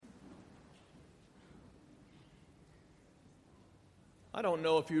I don't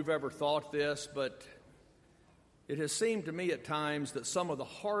know if you've ever thought this, but it has seemed to me at times that some of the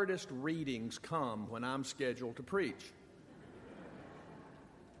hardest readings come when I'm scheduled to preach.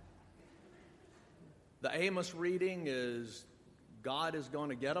 The Amos reading is God is going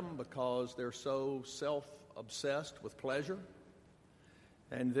to get them because they're so self-obsessed with pleasure.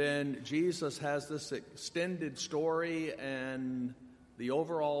 And then Jesus has this extended story, and the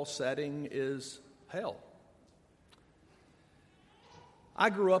overall setting is hell. I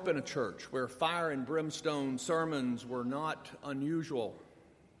grew up in a church where fire and brimstone sermons were not unusual.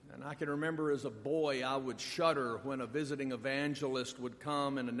 And I can remember as a boy, I would shudder when a visiting evangelist would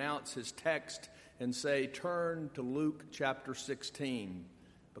come and announce his text and say, "Turn to Luke chapter 16,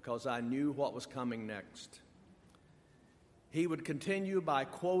 because I knew what was coming next." He would continue by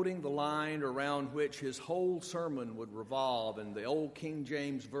quoting the line around which his whole sermon would revolve, and the old King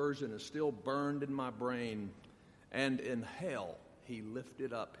James Version is still burned in my brain. "And in hell he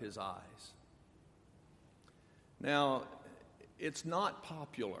lifted up his eyes." Now, it's not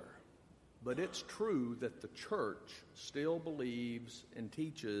popular, but it's true that the church still believes and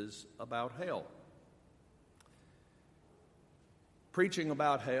teaches about hell. Preaching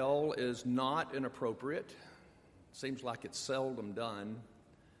about hell is not inappropriate. Seems like it's seldom done.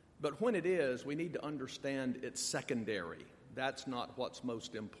 But when it is, we need to understand it's secondary. That's not what's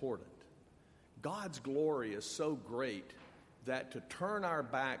most important. God's glory is so great that to turn our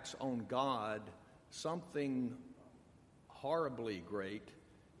backs on God, something horribly great,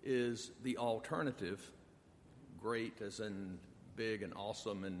 is the alternative. Great as in big and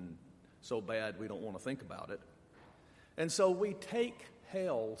awesome and so bad we don't want to think about it. And so we take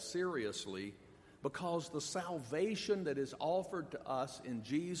hell seriously because the salvation that is offered to us in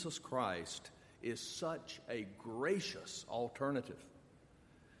Jesus Christ is such a gracious alternative.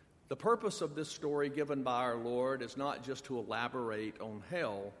 The purpose of this story given by our Lord is not just to elaborate on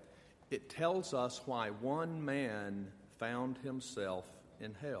hell. It tells us why one man found himself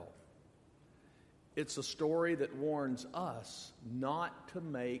in hell. It's a story that warns us not to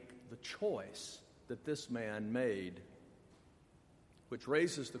make the choice that this man made, which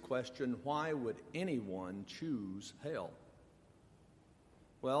raises the question, why would anyone choose hell?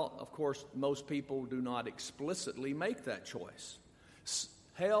 Well, of course, most people do not explicitly make that choice.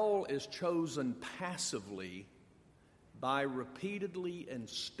 Hell is chosen passively by repeatedly and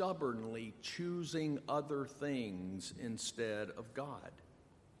stubbornly choosing other things instead of God.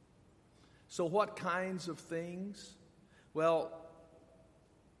 So what kinds of things? Well,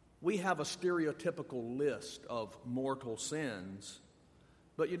 we have a stereotypical list of mortal sins,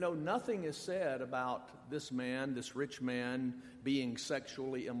 but nothing is said about this man, this rich man, being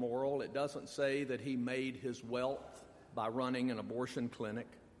sexually immoral. It doesn't say that he made his wealth by running an abortion clinic.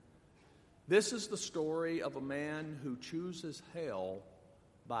 This is the story of a man who chooses hell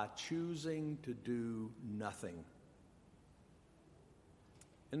by choosing to do nothing.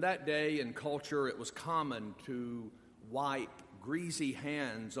 In that day and culture, it was common to wipe greasy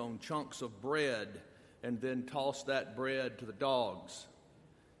hands on chunks of bread and then toss that bread to the dogs.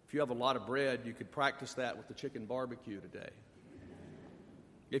 If you have a lot of bread, you could practice that with the chicken barbecue today,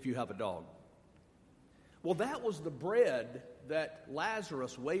 if you have a dog. Well, that was the bread that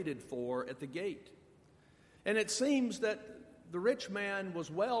Lazarus waited for at the gate. And it seems that the rich man was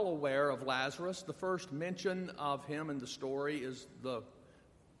well aware of Lazarus. The first mention of him in the story is the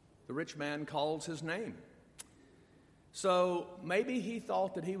rich man calls his name. So maybe he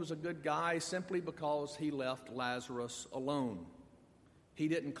thought that he was a good guy simply because he left Lazarus alone. He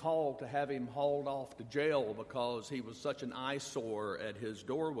didn't call to have him hauled off to jail because he was such an eyesore at his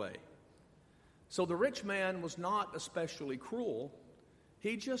doorway. So the rich man was not especially cruel.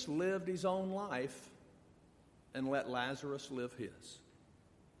 He just lived his own life and let Lazarus live his.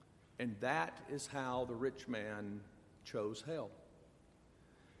 And that is how the rich man chose hell.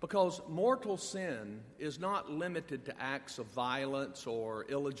 Because mortal sin is not limited to acts of violence or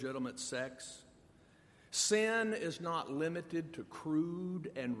illegitimate sex. Sin is not limited to crude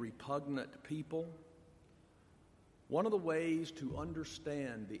and repugnant people. One of the ways to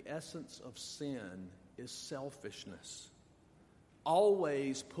understand the essence of sin is selfishness.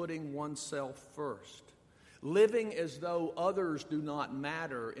 Always putting oneself first. Living as though others do not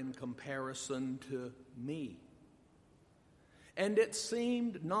matter in comparison to me. And it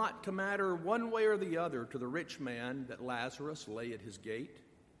seemed not to matter one way or the other to the rich man that Lazarus lay at his gate.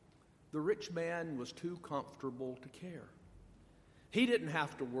 The rich man was too comfortable to care. He didn't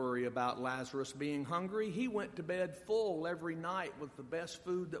have to worry about Lazarus being hungry. He went to bed full every night with the best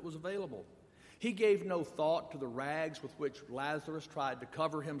food that was available. He gave no thought to the rags with which Lazarus tried to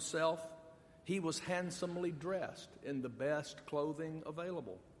cover himself. He was handsomely dressed in the best clothing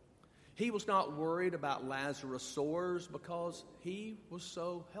available. He was not worried about Lazarus' sores because he was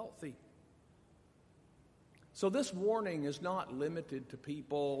so healthy. So this warning is not limited to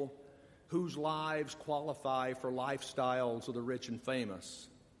people whose lives qualify for lifestyles of the rich and famous.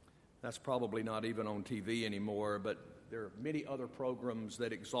 That's probably not even on TV anymore, but there are many other programs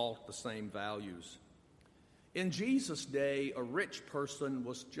that exalt the same values. In Jesus' day, a rich person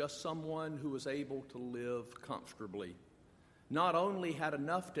was just someone who was able to live comfortably. Not only had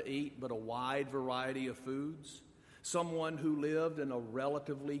enough to eat, but a wide variety of foods. Someone who lived in a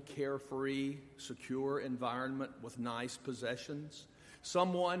relatively carefree, secure environment with nice possessions.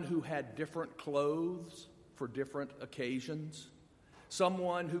 Someone who had different clothes for different occasions.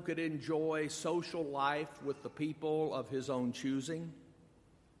 Someone who could enjoy social life with the people of his own choosing.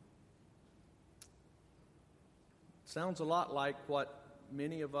 Sounds a lot like what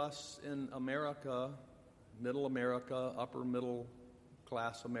many of us in America, middle America, upper middle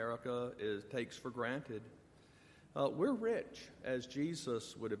class America, takes for granted. We're rich, as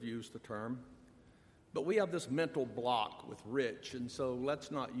Jesus would have used the term, but we have this mental block with rich, and so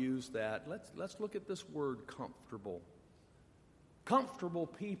let's not use that. Let's look at this word comfortable. Comfortable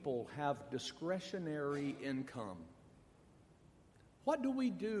people have discretionary income. What do we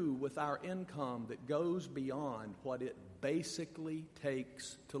do with our income that goes beyond what it basically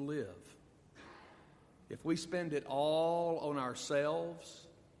takes to live? If we spend it all on ourselves,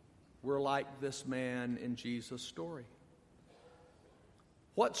 we're like this man in Jesus' story.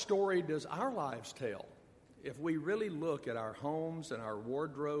 What story does our lives tell if we really look at our homes and our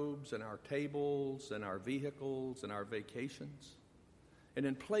wardrobes and our tables and our vehicles and our vacations, and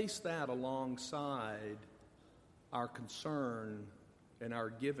then place that alongside our concern and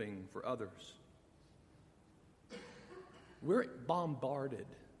our giving for others? We're bombarded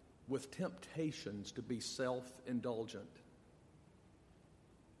with temptations to be self-indulgent.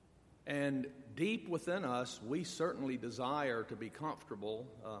 And deep within us, we certainly desire to be comfortable.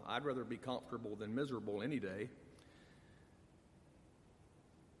 I'd rather be comfortable than miserable any day.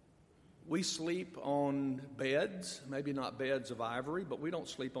 We sleep on beds, maybe not beds of ivory, but we don't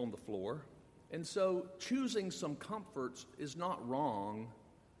sleep on the floor. And so choosing some comforts is not wrong,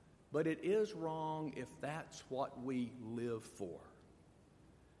 but it is wrong if that's what we live for.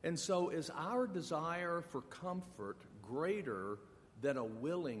 And so is our desire for comfort greater than a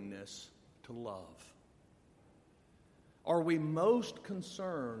willingness to love? Are we most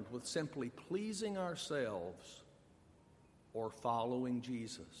concerned with simply pleasing ourselves or following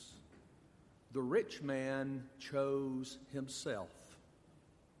Jesus? The rich man chose himself,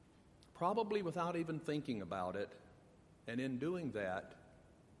 probably without even thinking about it, and in doing that,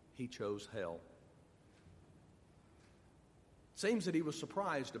 he chose hell. Seems that he was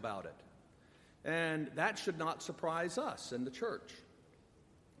surprised about it. And that should not surprise us in the church,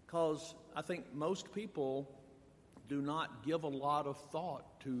 because I think most people do not give a lot of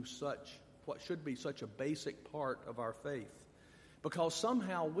thought to what should be such a basic part of our faith, because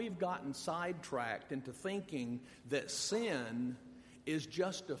somehow we've gotten sidetracked into thinking that sin is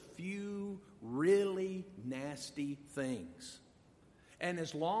just a few really nasty things. And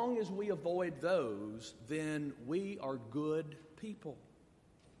as long as we avoid those, then we are good people.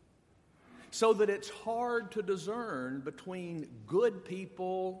 So that it's hard to discern between good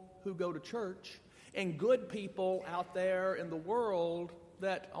people who go to church and good people out there in the world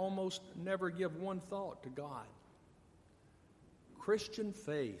that almost never give one thought to God. Christian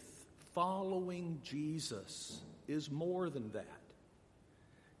faith, following Jesus, is more than that.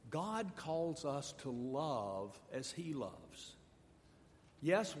 God calls us to love as He loves.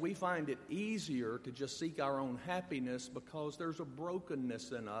 Yes, we find it easier to just seek our own happiness because there's a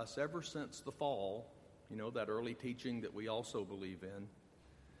brokenness in us ever since the fall, that early teaching that we also believe in.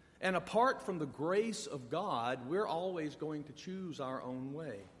 And apart from the grace of God, we're always going to choose our own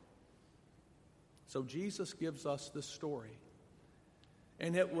way. So Jesus gives us this story.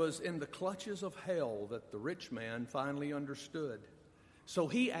 And it was in the clutches of hell that the rich man finally understood. So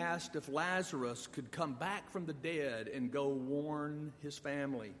he asked if Lazarus could come back from the dead and go warn his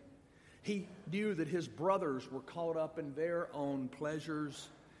family. He knew that his brothers were caught up in their own pleasures,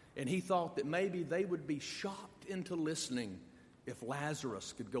 and he thought that maybe they would be shocked into listening if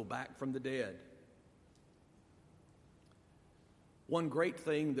Lazarus could go back from the dead. One great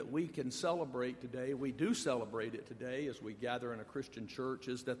thing that we can celebrate today, we do celebrate it today as we gather in a Christian church,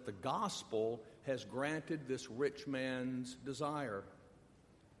 is that the gospel has granted this rich man's desire.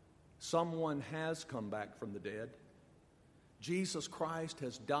 Someone has come back from the dead. Jesus Christ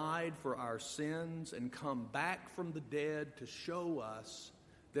has died for our sins and come back from the dead to show us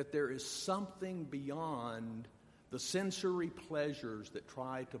that there is something beyond the sensory pleasures that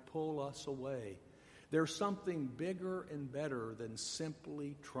try to pull us away. There's something bigger and better than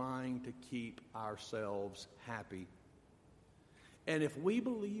simply trying to keep ourselves happy. And if we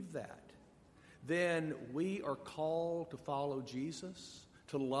believe that, then we are called to follow Jesus,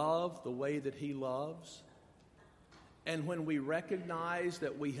 to love the way that he loves. And when we recognize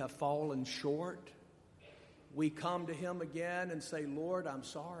that we have fallen short, we come to him again and say, Lord, I'm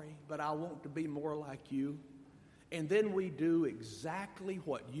sorry, but I want to be more like you. And then we do exactly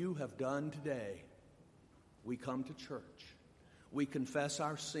what you have done today. We come to church. We confess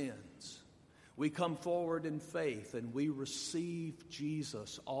our sins. We come forward in faith and we receive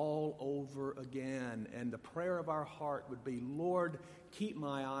Jesus all over again. And the prayer of our heart would be, Lord, keep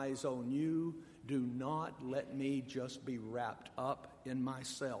my eyes on you. Do not let me just be wrapped up in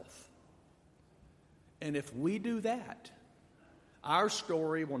myself. And if we do that, our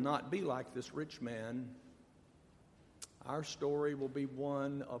story will not be like this rich man. Our story will be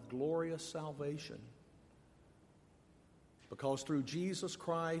one of glorious salvation. Because through Jesus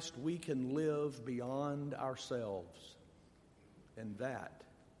Christ, we can live beyond ourselves. And that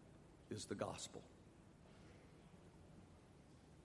is the gospel.